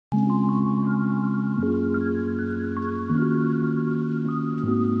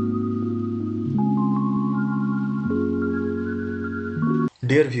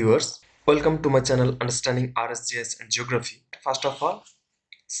Dear viewers, welcome to my channel Understanding RS-GIS and Geography. First of all,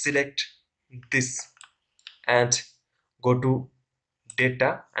 select this and go to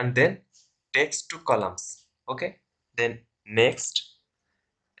data and then text to columns. Okay, then next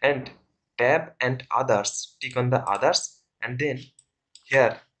and tab and others, tick on the others, and then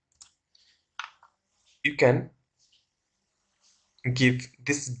here you can give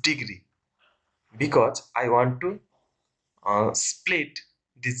this degree because I want to split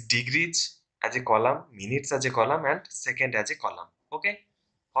these degrees as a column, minutes as a column, and second as a column. Okay,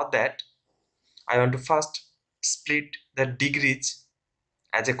 for that I want to first split the degrees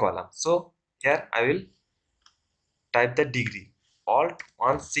as a column. So here I will type the degree, alt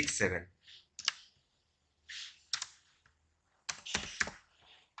 167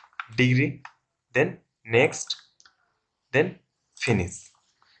 degree, then next, then finish.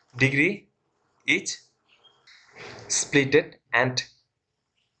 Degree is splitted and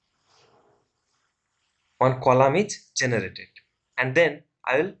one column is generated, and then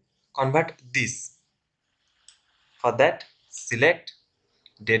I will convert this. For that, select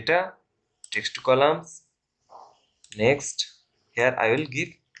data, text to columns, next. Here I will give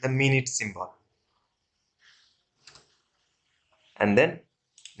the minute symbol, and then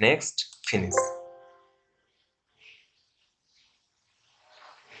next, finish.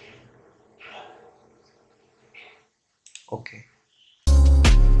 Okay,